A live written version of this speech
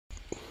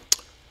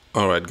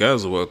All right,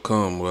 guys,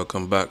 welcome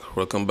back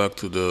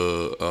to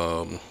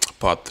the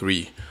part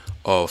 3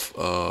 of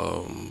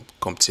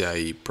CompTIA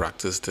A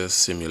Practice Test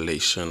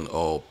Simulation,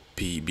 or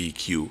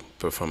PBQ,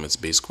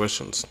 performance-based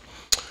questions.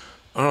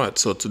 All right,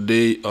 so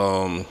today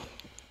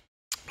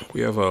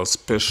we have a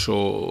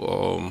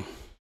special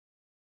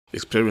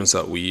experience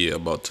that we are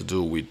about to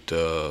do with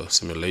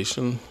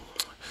simulation.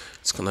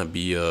 It's gonna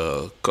be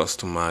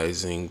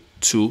customizing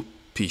two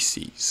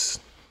PCs,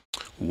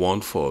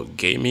 one for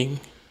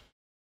gaming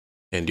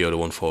and the other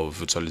one for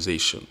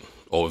virtualization,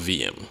 or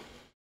VM.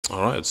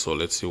 All right, so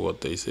let's see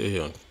what they say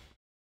here.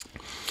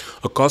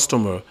 A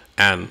customer,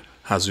 Anne,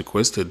 has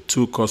requested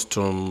two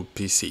custom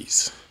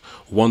PCs,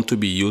 one to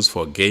be used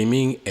for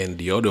gaming and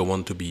the other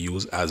one to be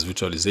used as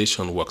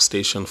virtualization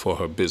workstation for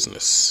her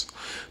business.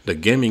 The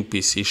gaming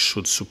PC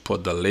should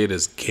support the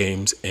latest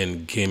games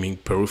and gaming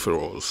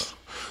peripherals.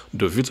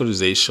 The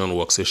virtualization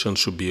workstation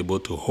should be able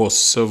to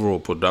host several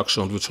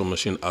production virtual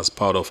machines as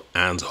part of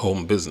Anne's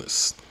home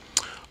business.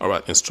 All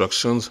right,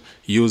 instructions: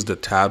 use the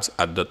tabs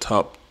at the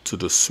top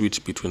to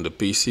switch between the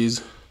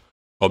PCs.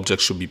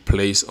 Objects should be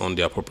placed on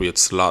the appropriate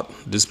slot.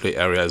 Display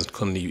areas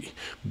can only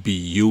be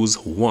used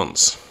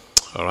once.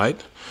 All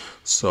right,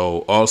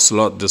 so all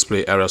slot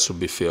display areas should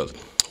be filled.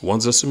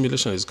 Once the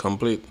simulation is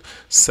complete,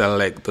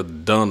 select the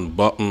done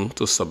button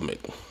to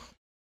submit.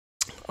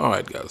 All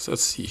right, guys,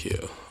 let's see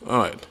here. All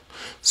right,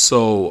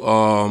 so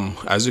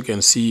as you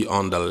can see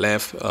on the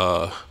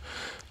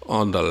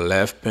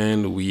left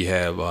pane, we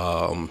have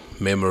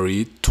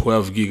memory,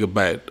 12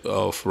 gigabyte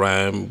of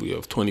RAM. We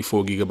have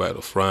 24 gigabyte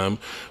of RAM.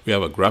 We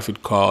have a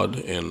graphic card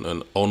and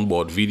an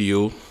onboard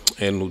video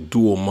and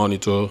dual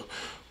monitor.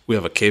 We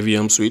have a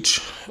KVM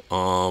switch.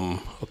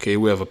 Okay,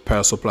 we have a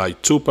power supply,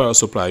 two power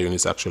supply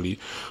units actually,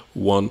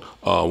 one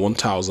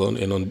 1000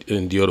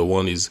 and the other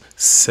one is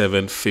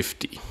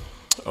 750.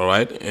 All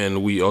right,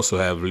 and we also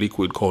have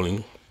liquid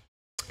cooling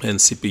and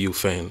CPU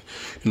fan.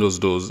 You know,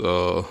 those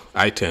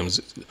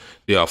items,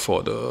 they are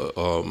for the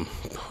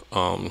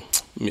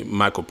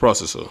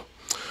microprocessor.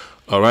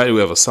 All right,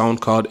 we have a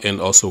sound card and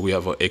also we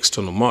have an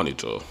external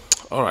monitor.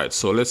 All right,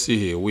 so let's see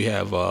here. We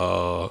have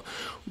 1,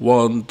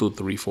 2,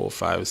 3, 4,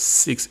 5,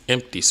 6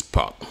 empty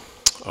spot.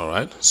 All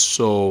right,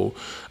 so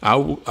I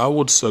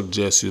would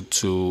suggest you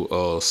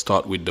to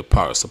start with the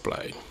power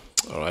supply.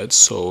 All right,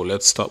 so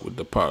let's start with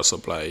the power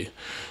supply.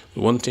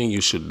 One thing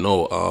you should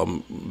know,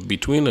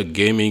 between a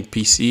gaming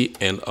PC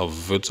and a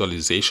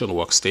virtualization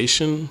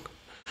workstation,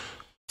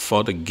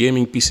 for the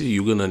gaming PC,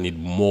 you're gonna need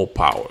more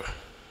power.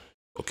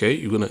 Okay,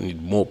 you're gonna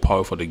need more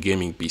power for the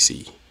gaming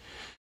PC.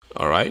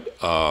 All right,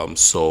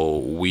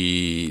 so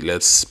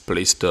let's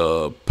place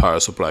the power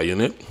supply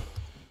unit.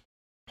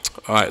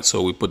 All right,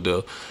 so we put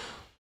the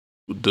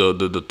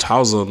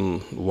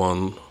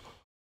 1001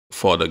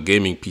 for the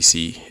gaming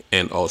PC,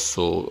 and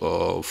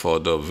also for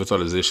the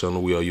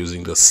virtualization we are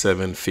using the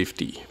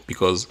 750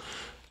 because,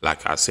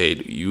 like I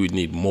said, you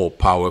need more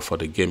power for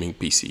the gaming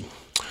PC.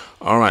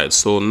 All right,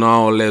 so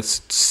now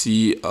let's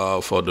see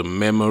for the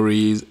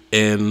memories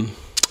and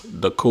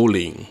the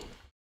cooling.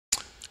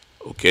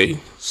 Okay,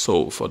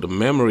 so for the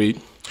memory,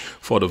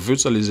 for the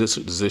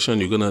virtualization,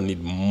 you're gonna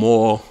need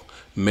more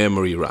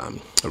memory RAM.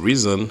 A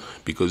reason,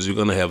 because you're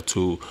gonna have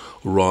to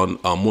run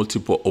a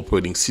multiple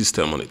operating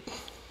system on it.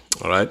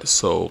 All right,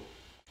 so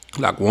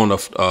like one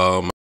of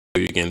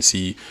you can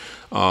see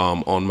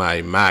on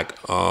my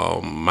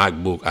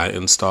MacBook, I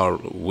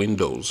install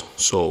Windows.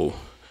 So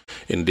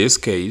in this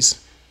case,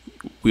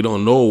 we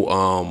don't know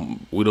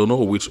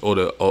which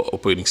other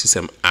operating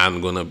system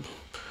I'm gonna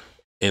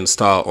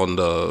install on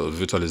the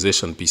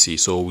virtualization PC.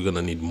 So we're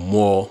gonna need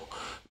more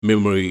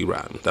memory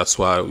RAM. That's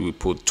why we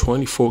put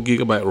 24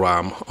 gigabyte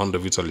RAM on the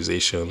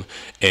virtualization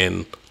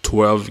and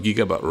 12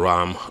 gigabyte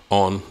RAM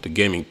on the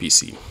gaming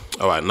PC.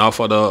 All right, now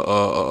for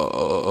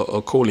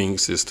the cooling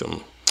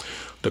system.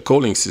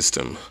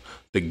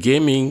 The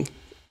gaming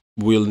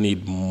will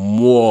need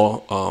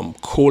more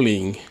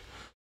cooling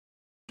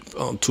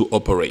to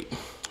operate.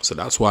 So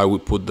that's why we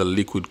put the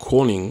liquid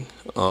cooling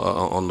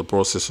on the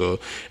processor,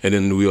 and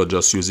then we are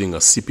just using a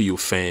CPU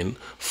fan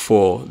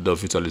for the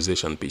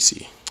virtualization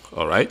PC.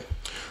 All right,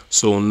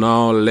 so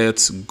now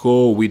let's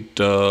go with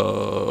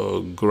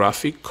the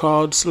graphic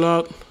card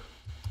slot.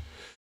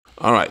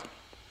 All right,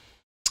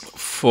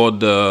 for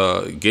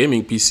the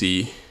gaming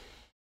PC,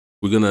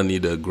 we're gonna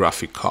need a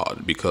graphic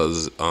card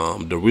because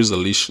the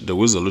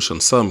resolution,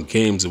 some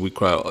games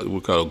require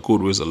a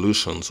good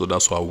resolution, so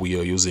that's why we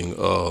are using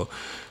a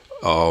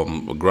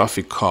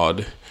graphic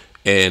card.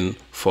 And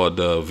for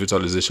the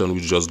virtualization, we're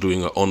just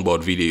doing an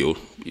onboard video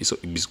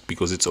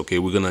because it's okay.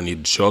 We're gonna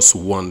need just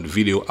one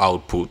video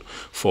output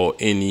for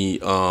any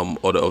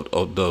other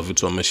of the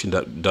virtual machine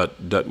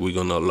that we're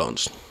gonna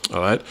launch. All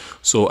right,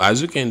 so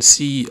as you can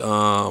see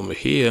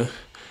here,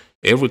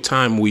 every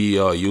time we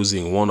are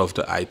using one of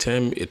the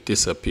item, it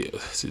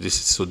disappears. So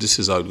this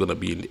is how it's gonna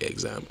be in the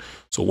exam.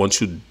 So once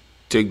you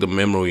take the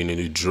memory and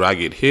you drag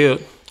it here,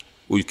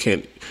 you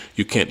can't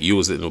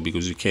use it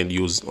because you can't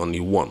use only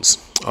once.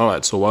 All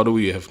right, so what do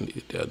we have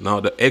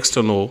now?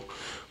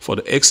 For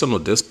the external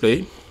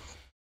display,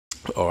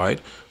 All right,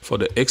 for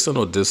the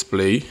external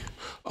display,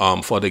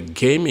 for the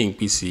gaming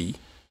PC,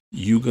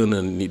 you're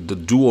gonna need the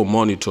dual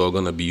monitor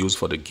gonna be used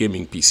for the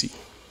gaming PC.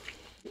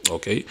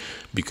 Okay,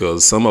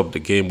 because some of the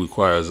game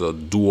requires a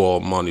dual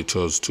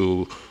monitors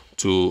to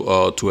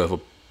have a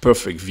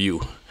perfect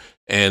view.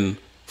 And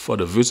for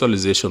the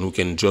visualization, we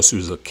can just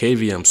use a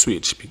KVM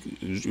switch.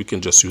 We can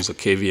just use a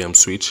KVM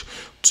switch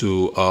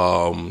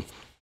to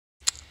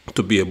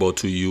be able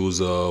to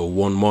use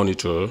one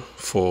monitor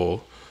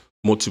for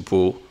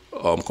multiple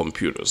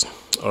computers.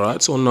 All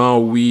right, so now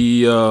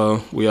we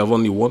have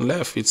only one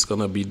left. It's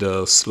gonna be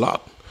the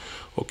slot.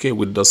 Okay,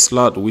 with the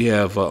slot we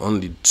have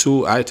only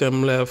 2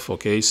 items left.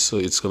 Okay, so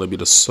it's gonna be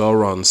the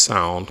surround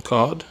sound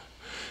card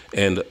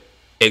and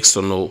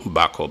external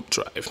backup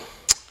drive.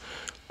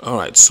 All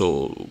right,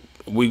 so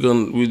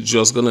we're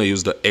just gonna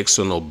use the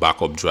external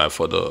backup drive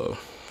for the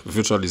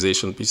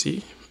virtualization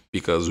PC,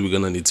 because we're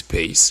gonna need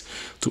space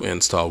to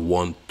install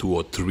 1, 2,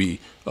 or 3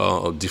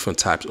 different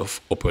types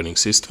of operating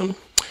system.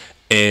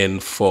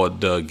 And for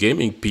the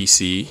gaming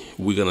PC,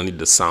 we're gonna need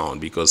the sound,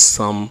 because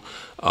some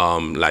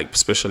like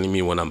especially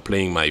me, when I'm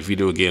playing my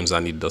video games, I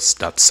need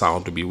that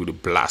sound to be really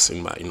blast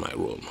in my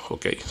room.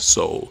 Okay,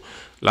 so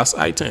last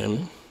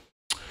item,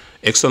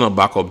 external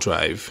backup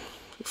drive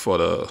for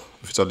the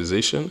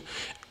visualization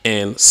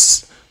and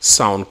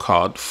sound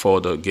card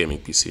for the gaming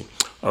PC.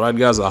 All right,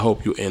 guys, I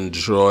hope you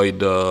enjoyed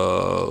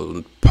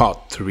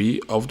part 3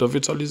 of the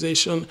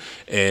virtualization.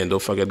 And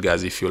don't forget,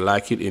 guys, if you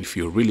like it, if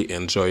you really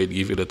enjoy it,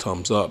 give it a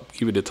thumbs up.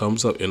 Give it a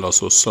thumbs up, and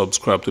also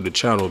subscribe to the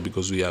channel,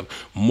 because we have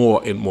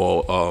more and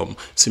more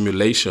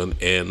simulation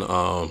and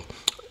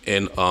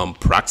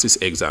practice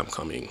exam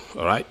coming.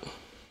 All right.